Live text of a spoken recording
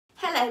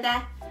Hello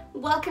there,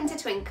 welcome to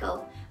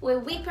Twinkl, where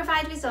we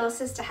provide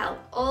resources to help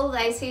all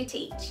those who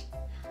teach.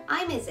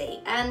 I'm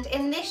Izzy, and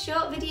in this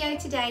short video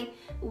today,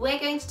 we're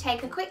going to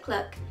take a quick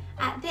look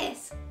at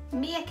this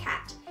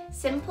Meerkat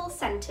simple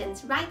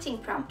sentence writing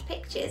prompt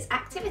pictures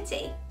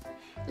activity.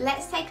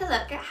 Let's take a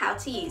look at how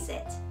to use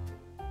it.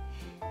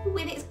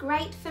 With its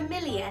great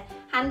familiar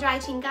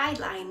handwriting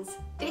guidelines,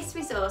 this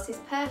resource is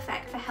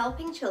perfect for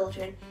helping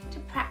children to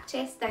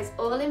practice those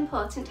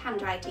all-important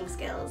handwriting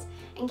skills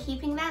and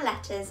keeping their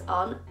letters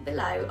on,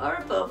 below or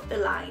above the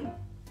line.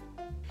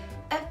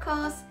 Of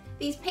course,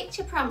 these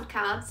picture prompt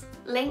cards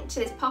linked to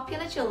this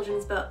popular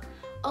children's book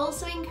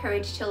also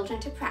encourage children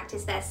to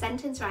practice their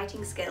sentence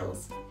writing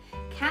skills.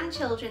 Can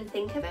children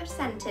think of a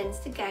sentence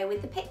to go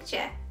with the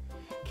picture?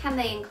 Can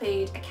they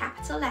include a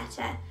capital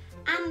letter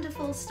and a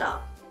full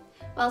stop,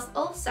 whilst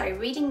also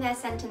reading their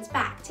sentence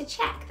back to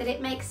check that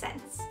it makes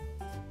sense?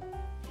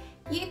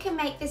 You can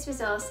make this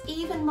resource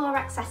even more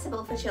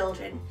accessible for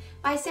children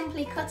by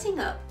simply cutting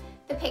up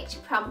the picture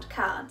prompt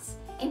cards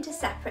into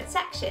separate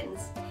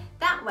sections.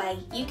 That way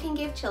you can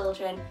give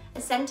children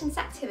a sentence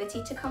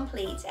activity to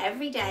complete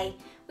every day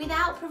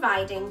without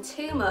providing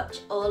too much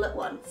all at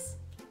once.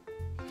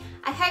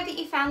 I hope that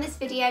you found this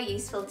video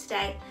useful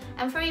today,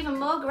 and for even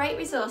more great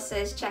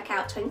resources check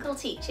out Twinkl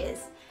Teaches,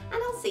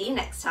 and I'll see you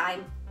next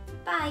time.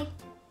 Bye!